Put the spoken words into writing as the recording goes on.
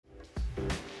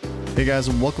Hey guys,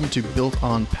 and welcome to Built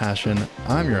on Passion.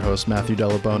 I'm your host, Matthew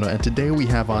Delabono, and today we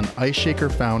have on Ice Shaker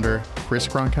founder, Chris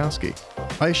Gronkowski.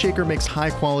 Ice Shaker makes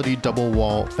high-quality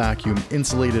double-wall vacuum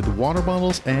insulated water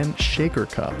bottles and shaker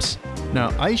cups.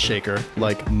 Now, Ice Shaker,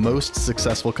 like most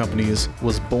successful companies,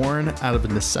 was born out of a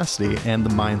necessity and the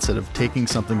mindset of taking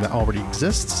something that already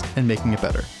exists and making it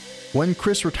better. When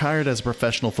Chris retired as a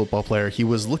professional football player, he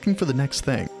was looking for the next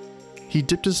thing. He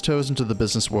dipped his toes into the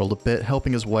business world a bit,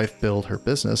 helping his wife build her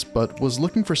business, but was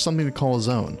looking for something to call his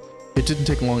own. It didn't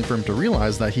take long for him to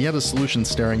realize that he had a solution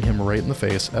staring him right in the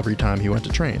face every time he went to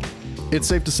train. It's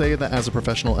safe to say that as a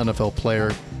professional NFL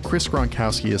player, Chris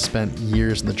Gronkowski has spent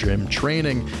years in the gym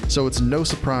training, so it's no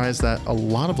surprise that a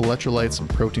lot of electrolytes and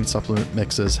protein supplement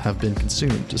mixes have been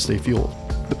consumed to stay fueled.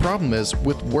 The problem is,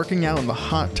 with working out in the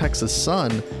hot Texas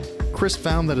sun, Chris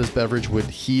found that his beverage would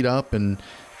heat up and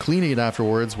cleaning it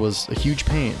afterwards was a huge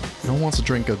pain. No one wants to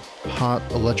drink a hot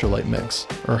electrolyte mix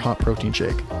or hot protein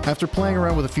shake. After playing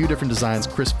around with a few different designs,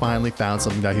 Chris finally found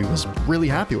something that he was really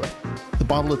happy with. The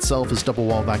bottle itself is double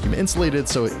wall vacuum insulated,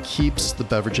 so it keeps the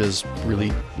beverages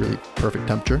really perfect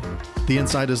temperature. The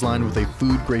inside is lined with a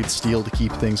food grade steel to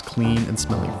keep things clean and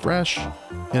smelling fresh.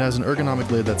 It has an ergonomic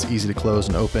lid that's easy to close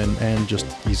and open and just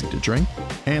easy to drink.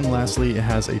 And lastly, it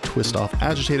has a twist off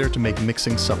agitator to make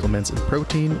mixing supplements and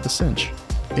protein a cinch.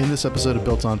 In this episode of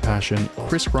Built on Passion,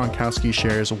 Chris Gronkowski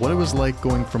shares what it was like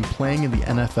going from playing in the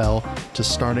NFL to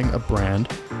starting a brand,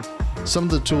 some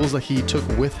of the tools that he took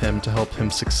with him to help him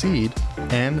succeed,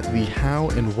 and the how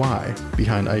and why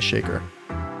behind Ice Shaker.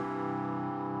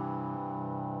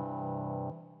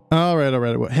 All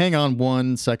right. Well, hang on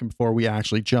 1 second before we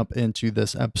actually jump into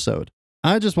this episode.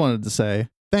 I just wanted to say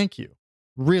thank you.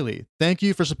 Really, thank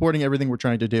you for supporting everything we're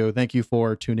trying to do. Thank you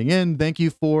for tuning in. Thank you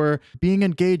for being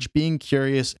engaged, being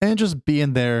curious, and just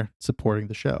being there supporting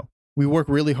the show. We work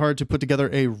really hard to put together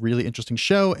a really interesting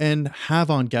show and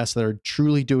have on guests that are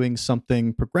truly doing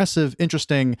something progressive,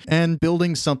 interesting, and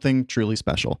building something truly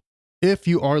special. If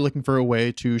you are looking for a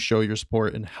way to show your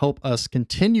support and help us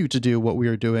continue to do what we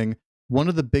are doing, one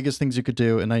of the biggest things you could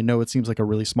do, and I know it seems like a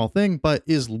really small thing, but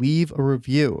is leave a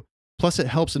review. Plus, it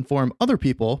helps inform other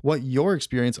people what your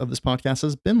experience of this podcast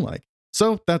has been like.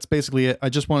 So that's basically it. I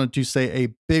just wanted to say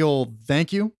a big old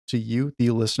thank you to you,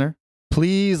 the listener.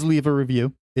 Please leave a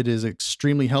review. It is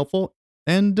extremely helpful,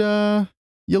 and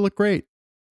you look great.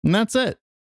 And that's it.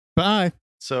 Bye.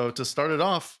 So to start it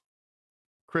off,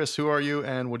 Chris, who are you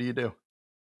and what do you do?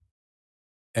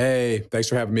 Hey, thanks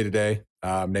for having me today.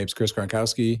 Name's Chris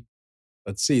Gronkowski.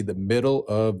 Let's see, the middle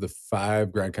of the 5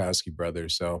 Gronkowski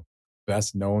brothers. So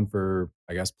best known for,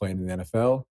 I guess, playing in the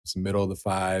NFL. It's the middle of the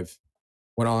 5.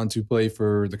 Went on to play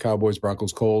for the Cowboys,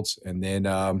 Broncos, Colts. And then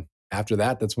after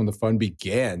that, that's when the fun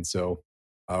began. So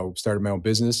I started my own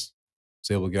business.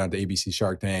 Was able to get onto ABC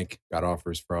Shark Tank, got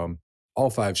offers from all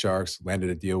 5 Sharks, landed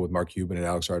a deal with Mark Cuban and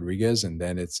Alex Rodriguez. And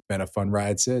then it's been a fun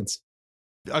ride since.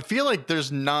 I feel like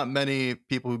there's not many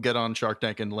people who get on Shark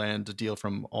Tank and land a deal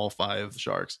from all 5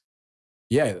 Sharks.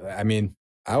 Yeah, I mean,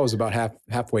 I was about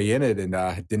halfway in it and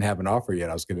didn't have an offer yet.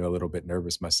 I was getting a little bit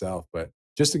nervous myself, but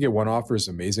just to get one offer is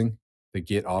amazing. To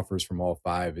get offers from all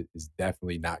 5 is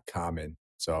definitely not common.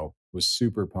 So was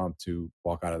super pumped to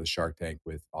walk out of the Shark Tank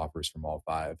with offers from all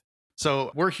 5.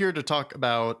 So we're here to talk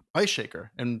about Ice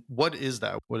Shaker. And what is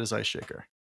that? What is Ice Shaker?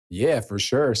 Yeah, for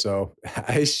sure. So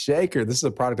Ice Shaker, this is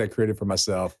a product I created for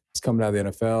myself. It's coming out of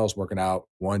the NFL. I was working out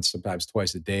once, sometimes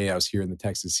twice a day. I was here in the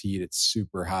Texas heat. It's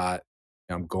super hot.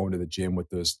 I'm going to the gym with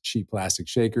those cheap plastic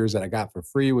shakers that I got for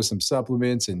free with some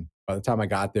supplements. And by the time I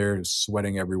got there, it was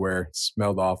sweating everywhere. It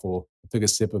smelled awful. I took a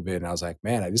sip of it and I was like,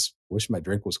 man, I just wish my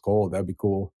drink was cold. That'd be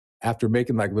cool. After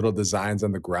making like little designs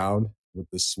on the ground with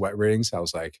the sweat rings, I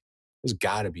was like, there's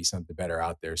got to be something better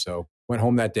out there. So went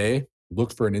home that day,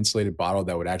 looked for an insulated bottle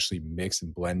that would actually mix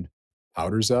and blend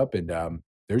powders up. And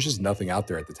there's just nothing out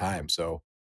there at the time. So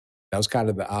that was kind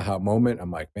of the aha moment.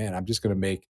 I'm like, man, I'm just going to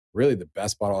make really the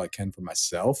best bottle I can for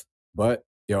myself. But,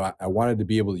 I wanted to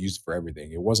be able to use it for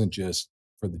everything. It wasn't just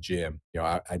for the gym.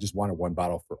 I just wanted one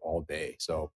bottle for all day.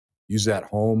 So use it at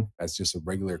home as just a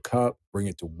regular cup, bring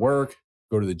it to work,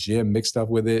 go to the gym, mix stuff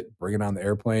with it, bring it on the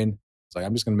airplane. It's like,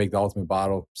 I'm just going to make the ultimate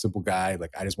bottle, simple guy.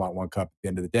 Like, I just want one cup at the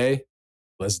end of the day.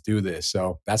 Let's do this.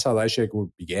 So that's how the Ice Shaker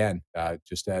began,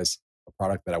 just as a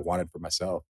product that I wanted for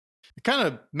myself. It kind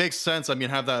of makes sense. I mean,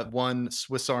 have that one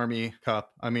Swiss Army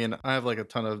cup. I mean, I have like a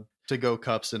ton of to-go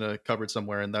cups in a cupboard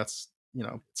somewhere, and that's,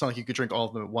 it's not like you could drink all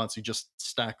of them at once. You just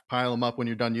pile them up when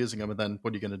you're done using them, and then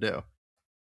what are you going to do?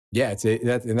 Yeah,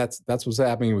 that's what's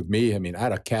happening with me. I mean, I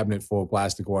had a cabinet full of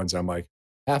plastic ones. And I'm like,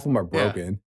 half of them are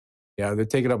broken. Yeah, they're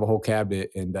taking up a whole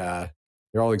cabinet, and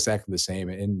they're all exactly the same.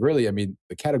 And really, I mean,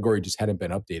 the category just hadn't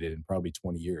been updated in probably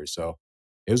 20 years. So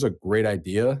it was a great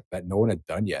idea that no one had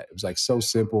done yet. It was like so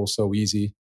simple, so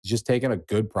easy. Just taking a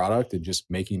good product and just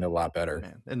making it a lot better.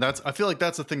 Man, and that's I feel like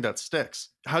that's the thing that sticks.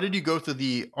 How did you go through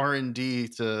the R&D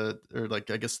to, or like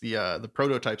I guess the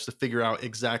prototypes to figure out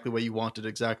exactly what you wanted,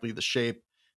 exactly the shape,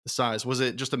 the size? Was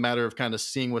it just a matter of kind of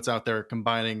seeing what's out there,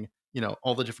 combining,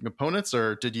 all the different components,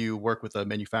 or did you work with a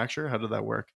manufacturer? How did that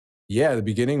work? Yeah, the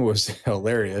beginning was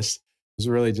hilarious. It was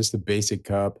really just a basic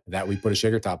cup that we put a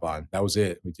shaker top on. That was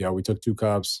it. We took two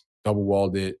cups, double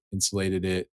walled it, insulated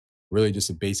it. Really just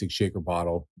a basic shaker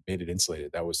bottle, made it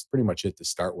insulated. That was pretty much it to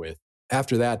start with.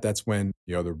 After that, that's when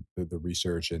the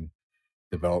research and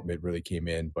development really came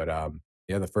in. But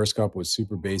yeah, the first cup was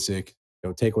super basic.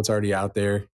 Take what's already out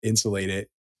there, insulate it,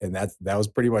 and that was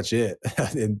pretty much it.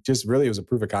 And just really, it was a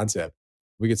proof of concept.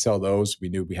 We could sell those. We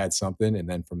knew we had something, and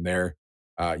then from there,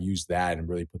 use that and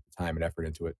really put the time and effort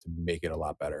into it to make it a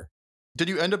lot better. Did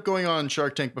you end up going on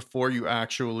Shark Tank before you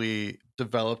actually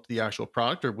developed the actual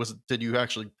product, or did you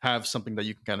actually have something that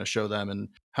you can kind of show them and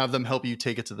have them help you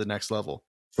take it to the next level?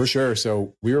 For sure.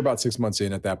 So we were about 6 months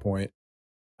in at that point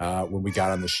when we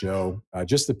got on the show.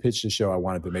 Just to pitch the show, I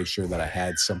wanted to make sure that I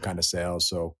had some kind of sales.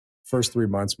 So first 3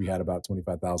 months, we had about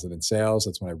 25,000 in sales.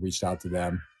 That's when I reached out to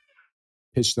them,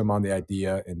 pitched them on the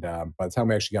idea, and by the time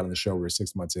we actually got on the show, we were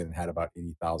 6 months in and had about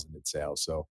 80,000 in sales.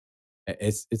 So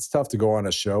it's tough to go on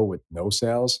a show with no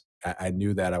sales. I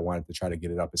knew that I wanted to try to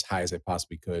get it up as high as I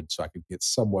possibly could, so I could get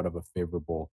somewhat of a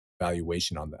favorable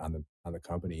valuation on the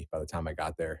company by the time I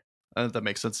got there. That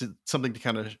makes sense. It's something to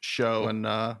kind of show and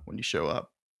when you show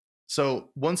up. So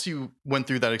once you went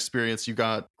through that experience, you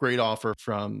got great offer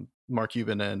from Mark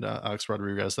Cuban and Alex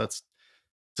Rodriguez. That's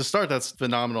to start. That's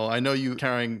phenomenal. I know you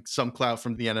carrying some clout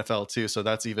from the NFL too, so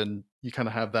that's even you kind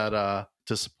of have that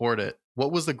to support it.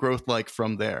 What was the growth like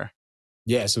from there?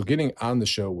 Yeah, so getting on the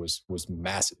show was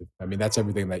massive. I mean, that's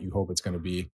everything that you hope it's going to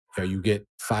be. You get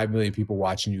 5 million people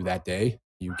watching you that day.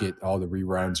 You get all the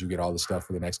reruns. You get all the stuff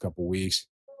for the next couple of weeks.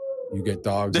 You get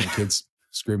dogs and kids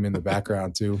screaming in the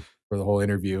background too for the whole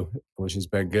interview, which has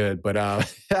been good. But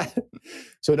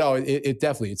so no, it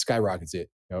definitely it skyrockets it.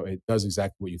 It does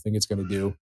exactly what you think it's going to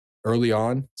do. Early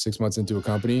on, 6 months into a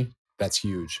company, that's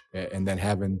huge. And then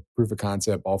having proof of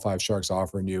concept, all five sharks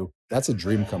offering you, that's a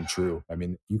dream come true. I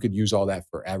mean, you could use all that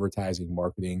for advertising,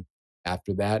 marketing.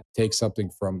 After that, take something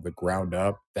from the ground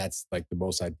up. That's like the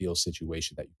most ideal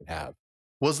situation that you could have.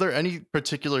 Was there any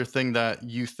particular thing that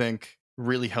you think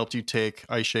really helped you take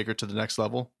Ice Shaker to the next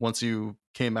level? Once you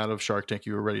came out of Shark Tank,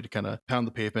 you were ready to kind of pound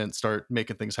the pavement, start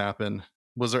making things happen.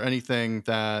 Was there anything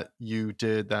that you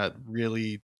did that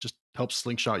really just helped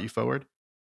slingshot you forward?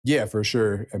 Yeah, for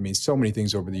sure. I mean, so many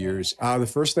things over the years. The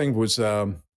first thing was,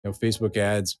 Facebook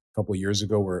ads a couple of years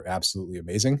ago were absolutely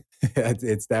amazing.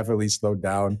 It's definitely slowed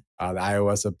down. The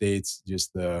iOS updates,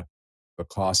 just the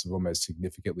cost of them has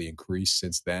significantly increased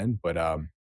since then. But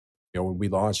when we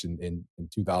launched in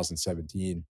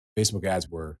 2017, Facebook ads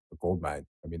were a gold mine.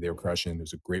 I mean, they were crushing. It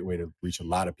was a great way to reach a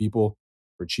lot of people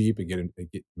for cheap and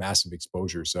get massive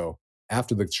exposure. So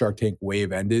after the Shark Tank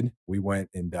wave ended, we went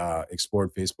and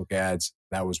explored Facebook ads.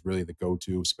 That was really the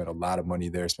go-to. Spent a lot of money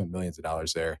there. Spent millions of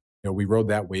dollars there. We rode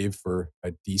that wave for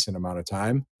a decent amount of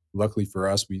time. Luckily for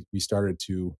us, we started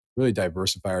to really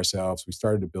diversify ourselves. We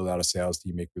started to build out a sales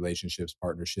team, make relationships,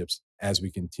 partnerships as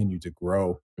we continued to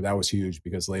grow. But that was huge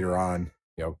because later on,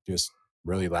 just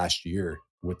really last year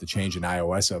with the change in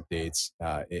iOS updates,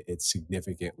 it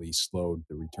significantly slowed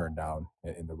the return down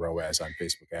in the ROAS on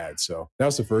Facebook ads. So that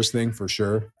was the first thing for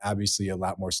sure. Obviously, a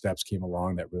lot more steps came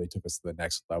along that really took us to the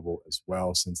next level as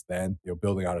well. Since then,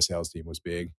 building out a sales team was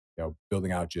big.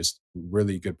 Building out just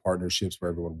really good partnerships where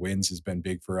everyone wins has been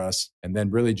big for us. And then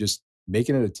really just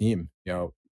making it a team.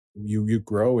 You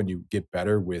grow and you get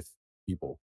better with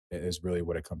people is really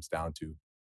what it comes down to.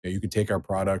 You can take our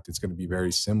product, it's going to be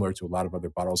very similar to a lot of other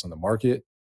bottles on the market.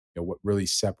 What really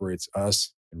separates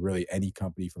us and really any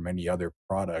company from any other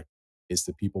product is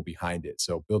the people behind it.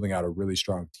 So building out a really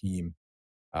strong team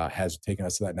has taken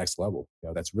us to that next level.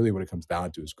 That's really what it comes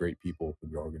down to is great people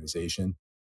in your organization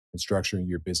and structuring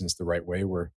your business the right way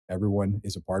where everyone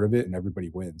is a part of it and everybody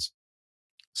wins.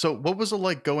 So, what was it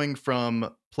like going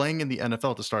from playing in the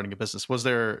NFL to starting a business? Was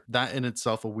there that in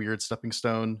itself a weird stepping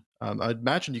stone? I'd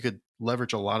imagine you could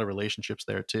leverage a lot of relationships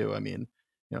there too. I mean,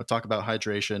 talk about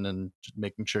hydration and just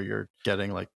making sure you're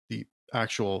getting like the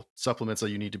actual supplements that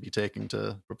you need to be taking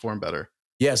to perform better.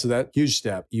 Yeah, so that huge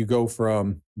step. You go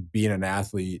from being an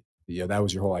athlete, that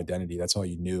was your whole identity. That's all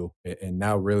you knew. And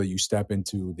now really you step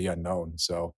into the unknown.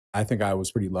 So I think I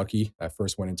was pretty lucky. I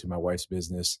first went into my wife's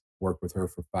business worked with her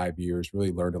for 5 years,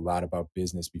 really learned a lot about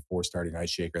business before starting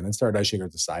Ice Shaker, and then started Ice Shaker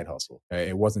as a side hustle.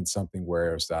 It wasn't something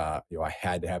where it was, I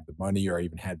had to have the money or I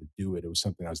even had to do it. It was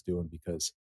something I was doing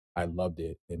because I loved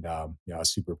it, and I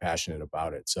was super passionate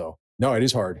about it. So no, it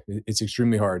is hard. It's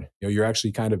extremely hard. You're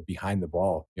actually kind of behind the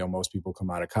ball. Most people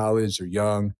come out of college, they're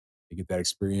young, they get that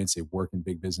experience, they work in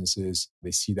big businesses,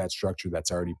 they see that structure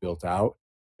that's already built out.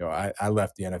 I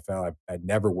left the NFL. I'd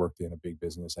never worked in a big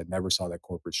business. I never saw that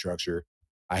corporate structure.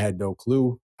 I had no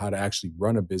clue how to actually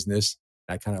run a business.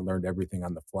 I kind of learned everything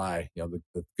on the fly.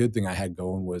 The good thing I had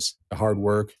going was the hard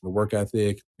work, the work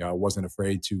ethic. I wasn't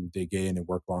afraid to dig in and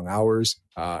work long hours.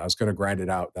 I was going to grind it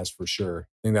out, that's for sure.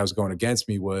 The thing that was going against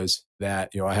me was that,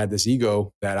 I had this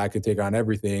ego that I could take on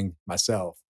everything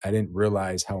myself. I didn't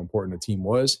realize how important a team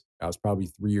was. I was probably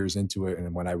 3 years into it.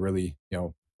 And when I really,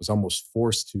 was almost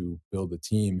forced to build a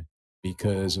team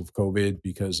because of COVID,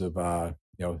 because of,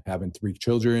 having 3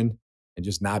 children and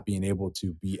just not being able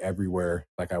to be everywhere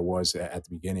like I was at the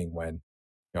beginning when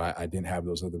I didn't have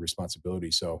those other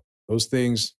responsibilities. So those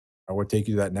things are what take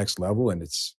you to that next level. And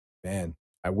it's, man,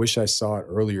 I wish I saw it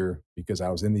earlier because I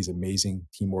was in these amazing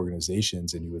team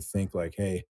organizations and you would think like,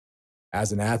 hey,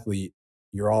 as an athlete,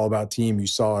 you're all about team. You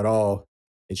saw it all.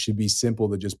 It should be simple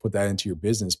to just put that into your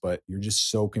business, but you're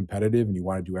just so competitive and you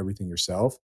want to do everything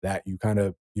yourself that you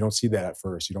don't see that at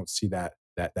first. You don't see that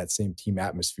same team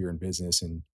atmosphere in business.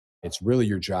 And it's really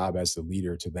your job as the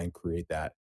leader to then create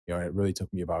that. It really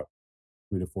took me about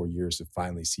 3 to 4 years to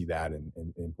finally see that and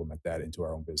implement that into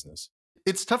our own business.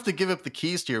 It's tough to give up the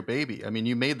keys to your baby. I mean,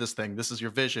 you made this thing. This is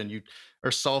your vision. You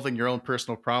are solving your own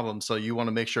personal problems, so you want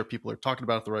to make sure people are talking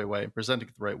about it the right way and presenting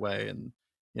it the right way, and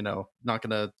not going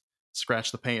to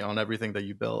scratch the paint on everything that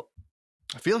you built.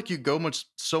 I feel like you go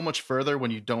so much further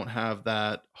when you don't have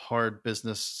that hard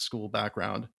business school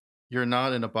background. You're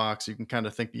not in a box. You can kind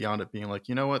of think beyond it, being like,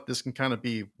 you know what, this can kind of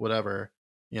be whatever.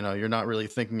 You're not really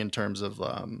thinking in terms of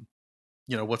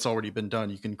what's already been done.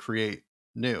 You can create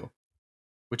new,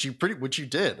 which you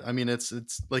did. I mean, it's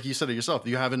like you said it yourself.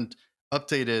 You haven't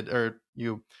updated, or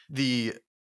the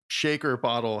shaker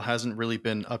bottle hasn't really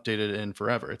been updated in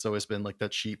forever. It's always been like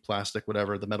that cheap plastic,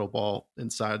 whatever, the metal ball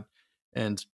inside.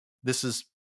 And this is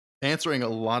answering a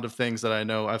lot of things that I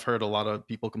know I've heard a lot of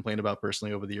people complain about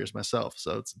personally over the years myself.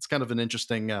 So it's kind of an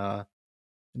interesting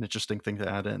thing to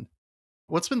add in.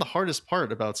 What's been the hardest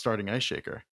part about starting Ice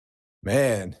Shaker?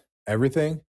 Man,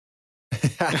 everything.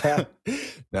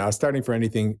 Now, starting for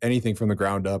anything from the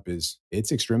ground up it's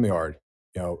extremely hard.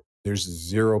 There's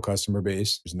zero customer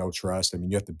base, there's no trust. I mean,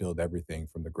 you have to build everything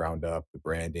from the ground up, the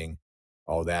branding,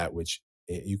 all that, which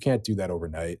you can't do that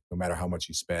overnight, no matter how much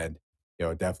you spend.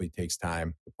 It definitely takes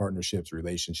time. The partnerships,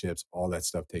 relationships, all that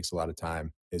stuff takes a lot of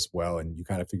time as well. And you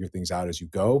kind of figure things out as you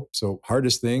go. So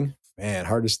hardest thing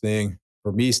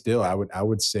for me still, I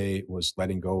would say was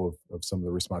letting go of some of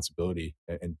the responsibility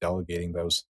and delegating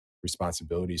those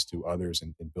responsibilities to others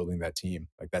and building that team.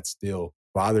 Like that still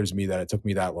bothers me that it took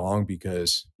me that long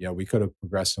because, we could have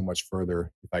progressed so much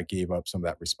further if I gave up some of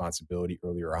that responsibility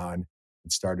earlier on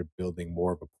and started building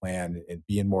more of a plan and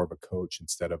being more of a coach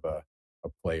instead of a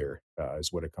player,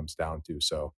 is what it comes down to.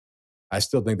 So I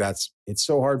still think it's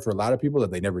so hard for a lot of people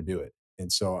that they never do it.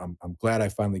 And so I'm glad I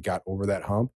finally got over that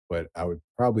hump, but I would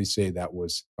probably say that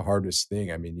was the hardest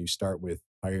thing. I mean, you start with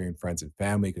hiring friends and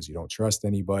family because you don't trust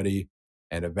anybody,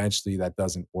 and eventually that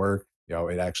doesn't work.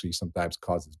 It actually sometimes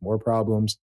causes more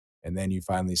problems. And then you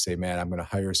finally say, man, I'm going to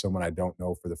hire someone I don't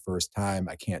know for the first time.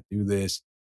 I can't do this.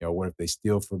 What if they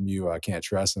steal from you? I can't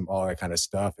trust them, all that kind of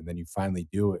stuff. And then you finally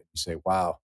do it. You say,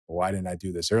 wow, well, why didn't I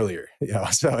do this earlier?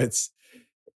 So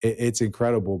it's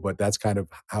incredible, but that's kind of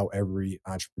how every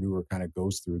entrepreneur kind of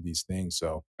goes through these things.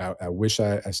 So I wish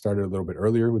I started a little bit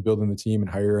earlier with building the team and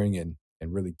hiring and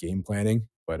really game planning.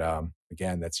 But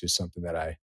again, that's just something that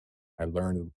I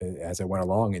learned as I went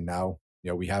along. And now,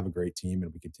 we have a great team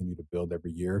and we continue to build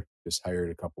every year. Just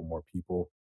hired a couple more people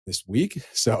this week.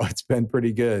 So it's been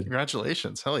pretty good.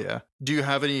 Congratulations. Hell yeah. Do you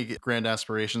have any grand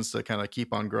aspirations to kind of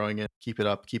keep on growing it, keep it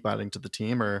up, keep adding to the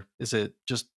team? Or is it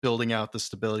just building out the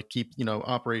stability, keep,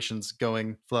 operations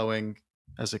going, flowing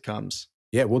as it comes?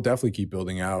 Yeah, we'll definitely keep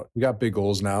building out. We got big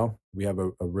goals now. We have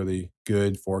a really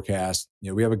good forecast.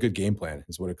 We have a good game plan,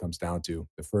 is what it comes down to.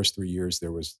 The first 3 years,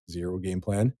 there was zero game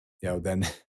plan. Then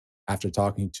after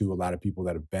talking to a lot of people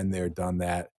that have been there, done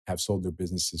that, have sold their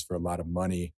businesses for a lot of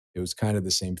money, it was kind of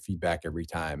the same feedback every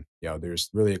time. There's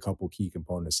really a couple key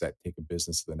components that take a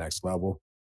business to the next level.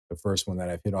 The first one that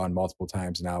I've hit on multiple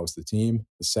times now is the team.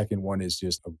 The second one is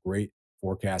just a great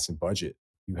forecast and budget.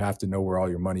 You have to know where all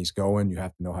your money's going. You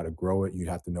have to know how to grow it. You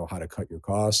have to know how to cut your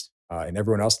costs. And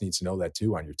everyone else needs to know that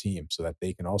too on your team so that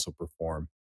they can also perform.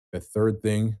 The third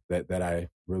thing that I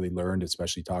really learned,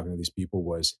 especially talking to these people,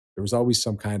 was there was always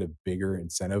some kind of bigger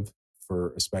incentive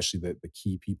for especially the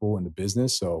key people in the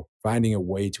business. So finding a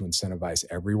way to incentivize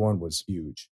everyone was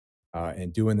huge.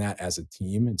 And doing that as a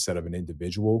team instead of an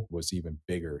individual was even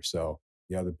bigger. So,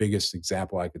 the biggest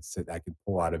example I could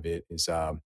pull out of it is,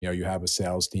 you have a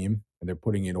sales team and they're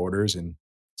putting in orders, and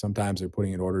sometimes they're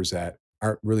putting in orders that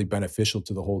aren't really beneficial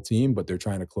to the whole team, but they're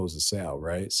trying to close the sale,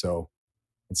 right? So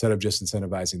instead of just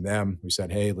incentivizing them, we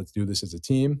said, hey, let's do this as a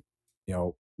team.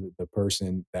 The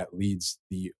person that leads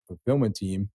the fulfillment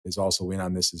team is also in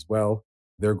on this as well.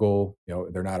 Their goal,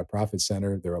 they're not a profit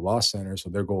center, they're a loss center. So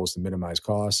their goal is to minimize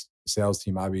costs. The sales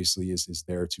team obviously is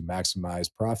there to maximize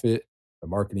profit. The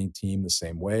marketing team, the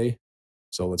same way.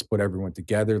 So let's put everyone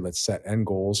together, let's set end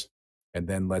goals, and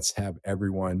then let's have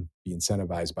everyone be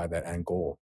incentivized by that end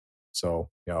goal. So,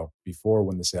 before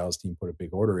when the sales team put a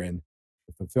big order in,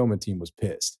 the fulfillment team was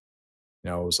pissed. It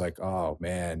was like, oh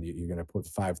man, you're going to put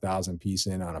 5,000 piece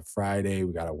in on a Friday.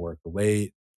 We got to work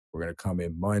late. We're going to come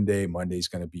in Monday. Monday's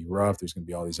going to be rough. There's going to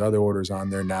be all these other orders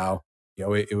on there now.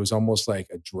 It was almost like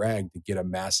a drag to get a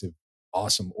massive,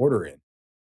 awesome order in.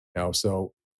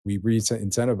 So we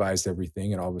incentivized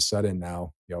everything. And all of a sudden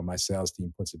now, my sales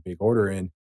team puts a big order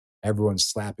in. Everyone's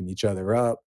slapping each other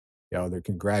up. They're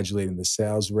congratulating the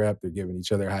sales rep. They're giving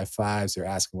each other high fives. They're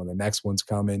asking when the next one's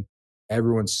coming.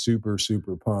 Everyone's super,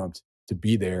 super pumped to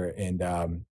be there and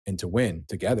to win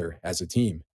together as a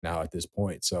team now at this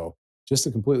point. So just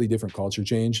a completely different culture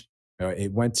change.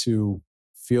 It went to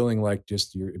feeling like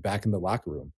just you're back in the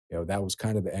locker room. That was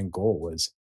kind of the end goal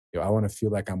was, I want to feel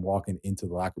like I'm walking into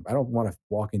the locker room. I don't want to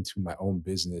walk into my own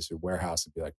business or warehouse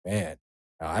and be like, man,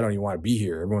 I don't even want to be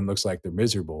here. Everyone looks like they're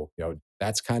miserable.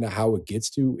 That's kind of how it gets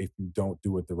to if you don't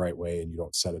do it the right way and you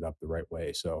don't set it up the right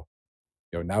way. So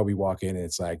now we walk in and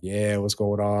it's like, yeah, what's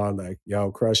going on? Like,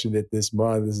 crushing it this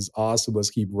month. This is awesome. Let's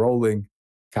keep rolling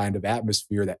kind of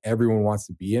atmosphere that everyone wants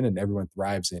to be in and everyone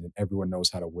thrives in and everyone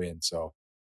knows how to win. So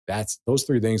those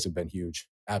three things have been huge,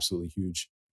 absolutely huge.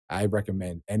 I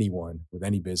recommend anyone with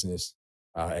any business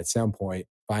at some point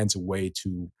finds a way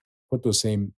to put those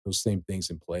same things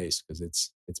in place because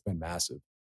it's been massive.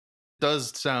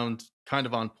 Does sound kind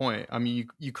of on point. I mean,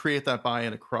 you create that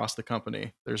buy-in across the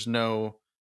company. There's no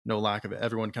lack of it.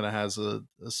 Everyone kind of has a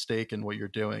stake in what you're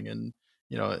doing and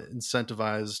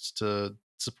incentivized to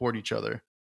support each other.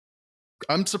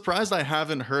 I'm surprised I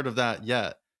haven't heard of that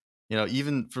yet.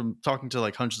 Even from talking to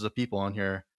like hundreds of people on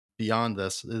here beyond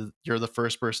this, you're the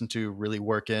first person to really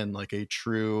work in like a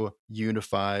true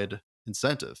unified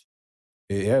incentive.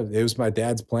 Yeah, it was my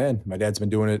dad's plan. My dad's been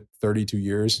doing it 32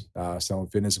 years, selling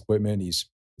fitness equipment. He's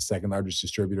the second largest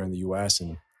distributor in the US.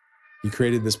 And he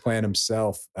created this plan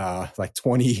himself, like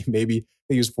 20, maybe, I think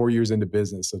he was 4 years into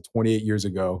business. So 28 years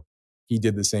ago, he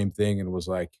did the same thing and was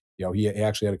like, he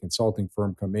actually had a consulting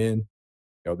firm come in.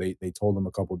 They told him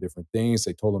a couple of different things.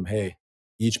 They told him, hey,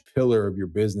 each pillar of your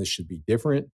business should be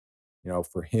different.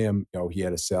 For him, he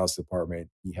had a sales department,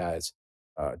 he has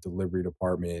a delivery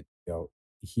department,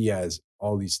 he has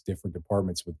all these different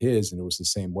departments with his, and it was the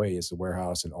same way as the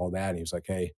warehouse and all that. And he was like,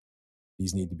 hey,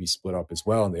 these need to be split up as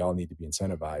well, and they all need to be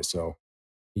incentivized. So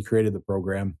he created the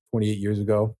program 28 years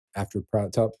ago. After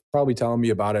probably telling me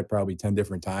about it probably 10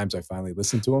 different times, I finally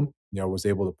listened to him, was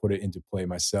able to put it into play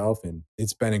myself. And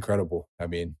it's been incredible. I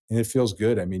mean, and it feels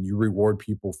good. I mean, you reward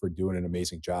people for doing an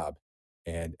amazing job.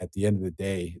 And at the end of the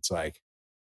day, it's like,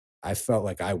 I felt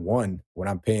like I won when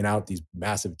I'm paying out these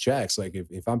massive checks. Like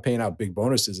if I'm paying out big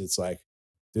bonuses, it's like,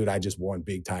 dude, I just won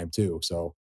big time too.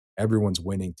 So everyone's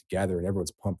winning together and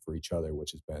everyone's pumped for each other,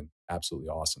 which has been absolutely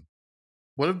awesome.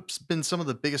 What have been some of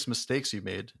the biggest mistakes you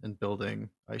made in building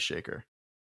Ice Shaker?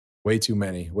 Way too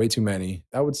many, way too many.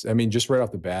 I mean, just right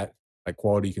off the bat, like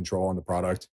quality control on the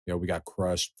product, we got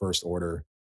crushed first order.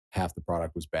 Half the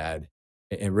product was bad.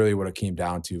 And really what it came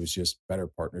down to is just better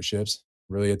partnerships.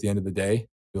 Really at the end of the day,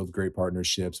 build great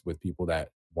partnerships with people that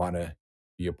want to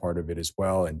be a part of it as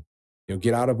well. And,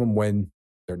 get out of them when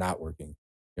they're not working.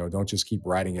 Don't just keep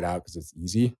writing it out because it's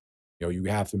easy. You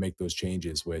have to make those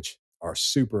changes, which are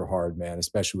super hard, man,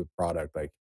 especially with product.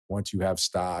 Like once you have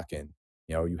stock and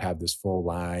you have this full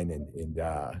line and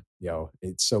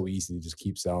it's so easy to just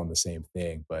keep selling the same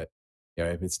thing. But,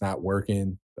 if it's not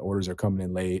working, the orders are coming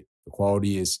in late, the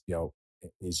quality is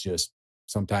just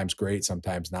sometimes great,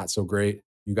 sometimes not so great.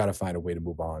 You got to find a way to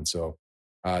move on. So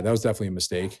that was definitely a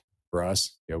mistake for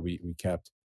us. We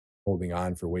kept holding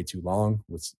on for way too long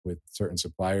with certain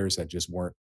suppliers that just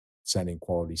weren't sending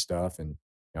quality stuff. And,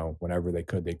 whenever they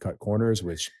could, they cut corners,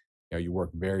 which, you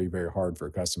work very, very hard for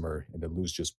a customer and to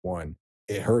lose just one,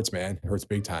 it hurts, man. It hurts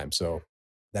big time. So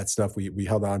that stuff we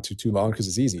held on to too long because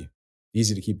it's easy.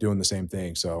 easy to keep doing the same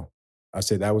thing. So I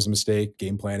say that was a mistake.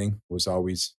 Game planning was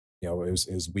always, it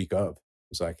was week of.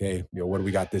 It was like, hey, what do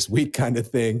we got this week kind of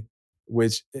thing,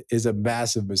 which is a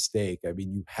massive mistake. I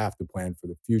mean, you have to plan for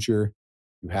the future.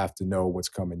 You have to know what's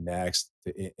coming next,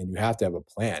 and you have to have a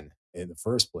plan in the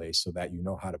first place so that you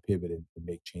know how to pivot and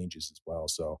make changes as well.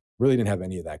 So really didn't have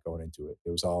any of that going into it. It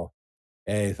was all,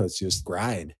 hey, let's just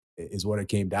grind is what it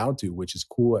came down to, which is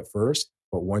cool at first.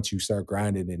 But once you start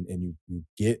grinding and you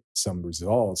get some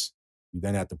results, you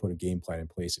then have to put a game plan in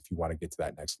place if you want to get to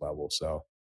that next level. So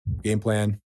game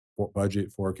plan,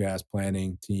 budget, forecast,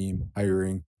 planning, team,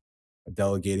 hiring,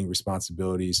 delegating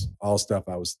responsibilities, all stuff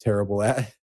I was terrible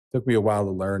at. Took me a while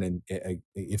to learn. And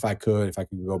if I could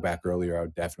go back earlier, I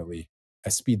would definitely I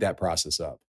speed that process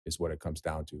up is what it comes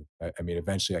down to. I mean,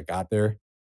 eventually I got there.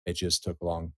 It just took a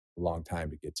long time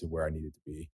to get to where I needed to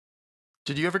be.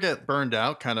 Did you ever get burned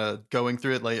out kind of going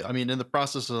through it? Like, I mean, in the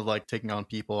process of like taking on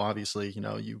people, obviously,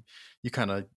 you kind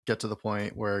of get to the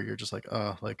point where you're just like,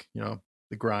 like,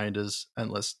 the grind is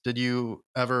endless. Did you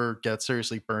ever get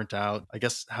seriously burnt out? I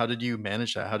guess, how did you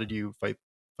manage that? How did you fight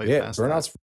Yeah, past that?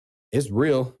 burnouts is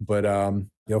real, but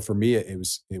for me,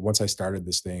 once I started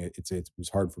this thing, it was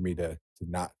hard for me to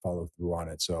not follow through on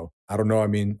it. So I don't know. I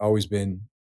mean, always been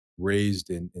raised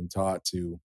and taught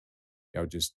to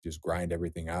just grind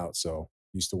everything out. So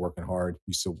used to working hard,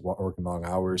 used to working long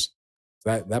hours.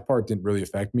 So that part didn't really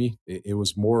affect me. It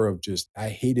was more of just I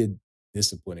hated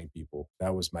disciplining people.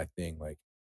 That was my thing. Like,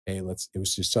 hey, let's. It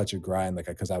was just such a grind. Like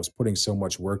because I was putting so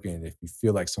much work in. If you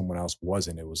feel like someone else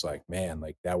wasn't, it was like, man,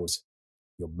 like that was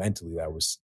mentally that would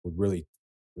really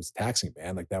was taxing,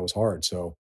 man. Like that was hard.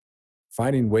 So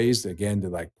finding ways to, again to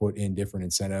like put in different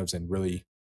incentives and really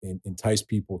entice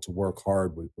people to work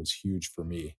hard was huge for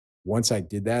me. Once I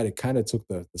did that, it kind of took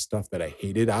the stuff that I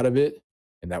hated out of it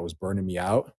and that was burning me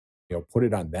out, put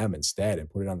it on them instead and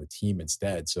put it on the team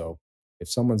instead. So if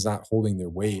someone's not holding their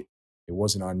weight, it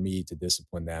wasn't on me to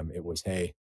discipline them. It was,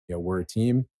 hey, we're a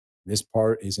team. This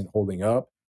part isn't holding up.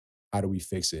 How do we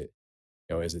fix it?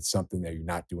 Is it something that you're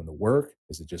not doing the work?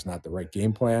 Is it just not the right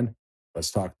game plan?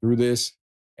 Let's talk through this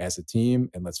as a team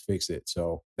and let's fix it.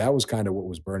 So that was kind of what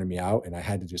was burning me out. And I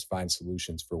had to just find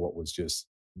solutions for what was just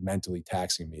mentally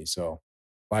taxing me. So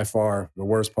by far, the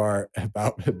worst part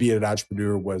about being an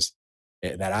entrepreneur was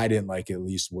that I didn't like at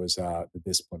least was the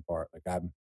discipline part. Like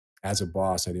as a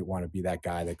boss, I didn't want to be that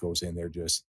guy that goes in there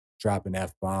just dropping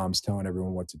F bombs, telling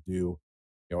everyone what to do.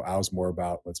 I was more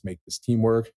about let's make this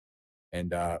teamwork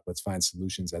and let's find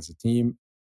solutions as a team.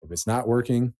 If it's not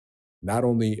working, not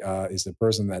only is the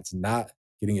person that's not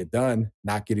getting it done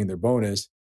not getting their bonus,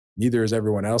 neither is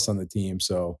everyone else on the team.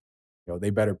 So, they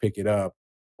better pick it up,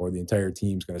 or the entire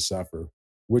team's going to suffer,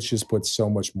 which just puts so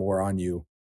much more on you,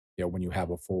 when you have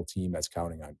a full team that's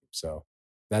counting on you. So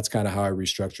that's kind of how I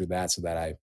restructured that, so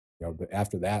that but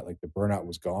after that, like the burnout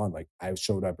was gone. Like I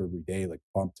showed up every day, like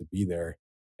pumped to be there,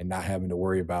 and not having to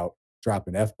worry about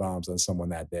dropping f bombs on someone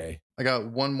that day. I got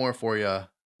one more for you.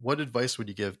 What advice would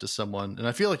you give to someone? And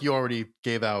I feel like you already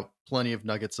gave out plenty of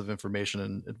nuggets of information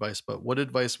and advice, but what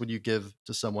advice would you give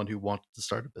to someone who wanted to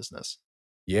start a business?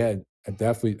 Yeah, I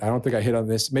don't think I hit on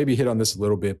this, maybe hit on this a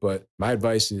little bit, but my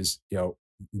advice is, you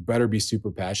better be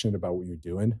super passionate about what you're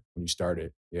doing when you start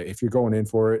it. Yeah, if you're going in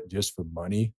for it just for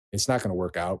money, it's not going to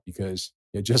work out because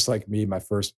just like me, my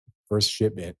first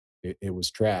shipment, it was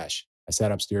trash. I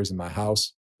sat upstairs in my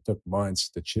house. It took months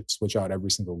to switch out every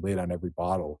single lid on every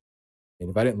bottle. And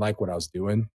if I didn't like what I was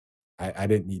doing, I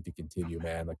didn't need to continue,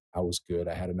 man. Like I was good.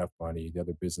 I had enough money. The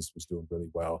other business was doing really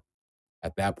well.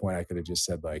 At that point, I could have just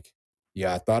said like,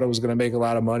 yeah, I thought I was going to make a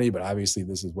lot of money, but obviously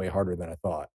this is way harder than I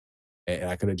thought. And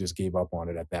I could have just gave up on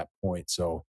it at that point.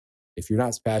 So if you're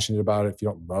not passionate about it, if you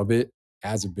don't love it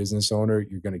as a business owner,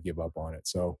 you're going to give up on it.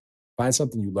 So find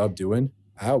something you love doing.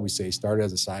 I always say start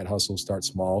as a side hustle, start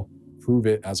small, prove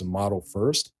it as a model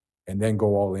first, and then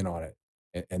go all in on it.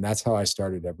 And that's how I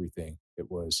started everything.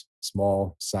 It was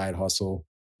small side hustle,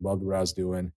 loved what I was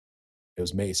doing.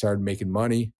 Started making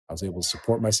money. I was able to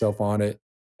support myself on it.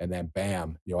 And then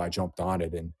bam, I jumped on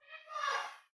it. And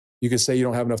you could say you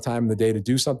don't have enough time in the day to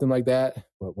do something like that.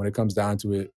 But when it comes down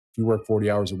to it, if you work 40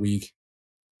 hours a week,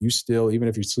 you still, even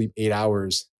if you sleep 8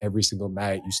 hours every single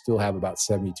night, you still have about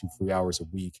 72 free hours a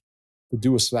week to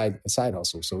do a side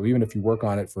hustle. So even if you work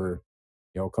on it for,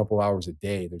 a couple hours a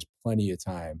day, there's plenty of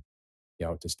time,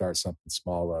 to start something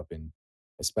small up. And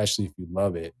especially if you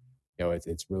love it,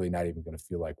 it's really not even going to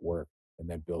feel like work and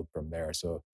then build from there.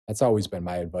 So that's always been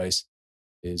my advice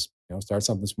is, start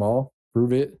something small,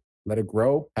 prove it, let it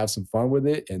grow, have some fun with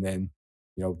it, and then,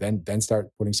 then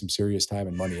start putting some serious time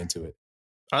and money into it.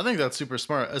 I think that's super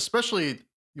smart, especially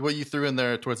what you threw in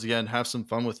there towards the end. Have some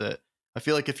fun with it. I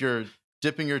feel like if you're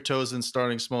dipping your toes in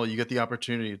starting small, you get the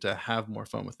opportunity to have more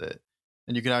fun with it.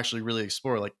 And you can actually really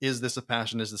explore, like, is this a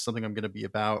passion? Is this something I'm going to be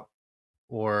about?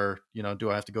 Or, do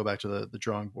I have to go back to the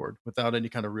drawing board without any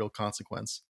kind of real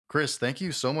consequence? Chris, thank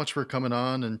you so much for coming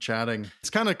on and chatting. It's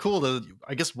kind of cool to,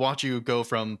 I guess, watch you go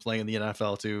from playing in the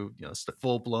NFL to,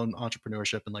 full blown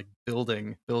entrepreneurship and like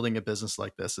building a business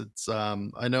like this. It's,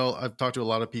 I know I've talked to a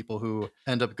lot of people who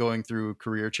end up going through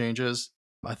career changes.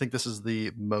 I think this is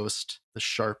the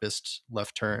sharpest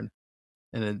left turn.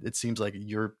 And it seems like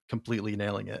you're completely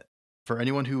nailing it. For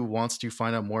anyone who wants to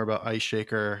find out more about Ice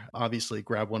Shaker, obviously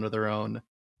grab one of their own.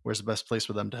 Where's the best place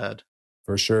for them to head?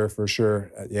 For sure, for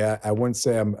sure. Yeah, I wouldn't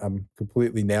say I'm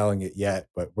completely nailing it yet,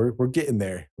 but we're getting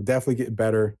there. We're definitely getting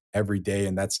better every day,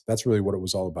 and that's really what it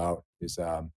was all about. Is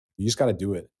you just got to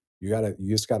do it. You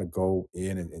just got to go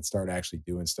in and start actually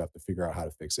doing stuff to figure out how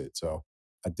to fix it. So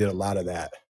I did a lot of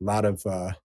that, a lot of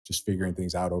just figuring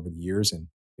things out over the years, and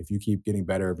if you keep getting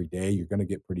better every day, you're going to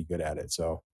get pretty good at it.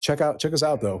 So check us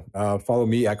out though. Follow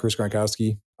me at Chris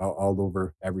Gronkowski all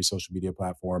over every social media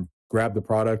platform. Grab the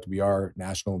product. We are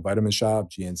National Vitamin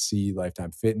Shop, GNC,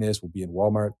 Lifetime Fitness. We'll be in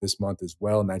Walmart this month as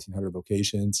well, 1,900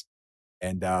 locations.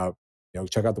 And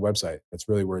check out the website. That's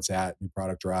really where it's at. New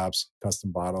product drops,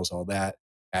 custom bottles, all that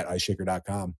at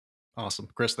iceshaker.com. Awesome.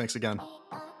 Chris, thanks again.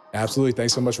 Absolutely.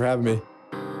 Thanks so much for having me.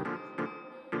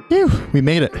 Phew, we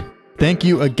made it. Thank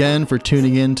you again for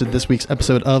tuning in to this week's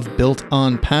episode of Built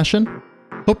on Passion.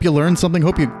 Hope you learned something.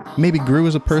 Hope you maybe grew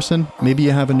as a person. Maybe you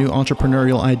have a new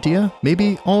entrepreneurial idea.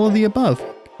 Maybe all of the above.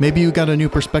 Maybe you got a new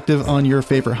perspective on your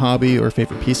favorite hobby or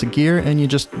favorite piece of gear and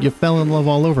you fell in love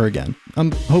all over again.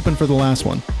 I'm hoping for the last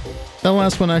one. That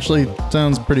last one actually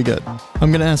sounds pretty good.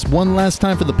 I'm going to ask one last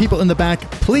time for the people in the back,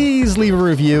 please leave a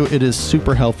review. It is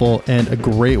super helpful and a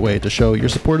great way to show your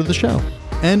support of the show.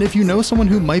 And if you know someone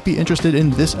who might be interested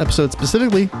in this episode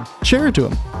specifically, share it to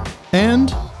them.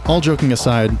 And all joking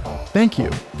aside, thank you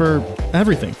for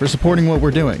everything, for supporting what we're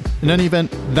doing. In any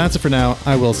event, that's it for now.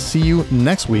 I will see you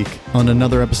next week on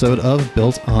another episode of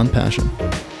Built on Passion.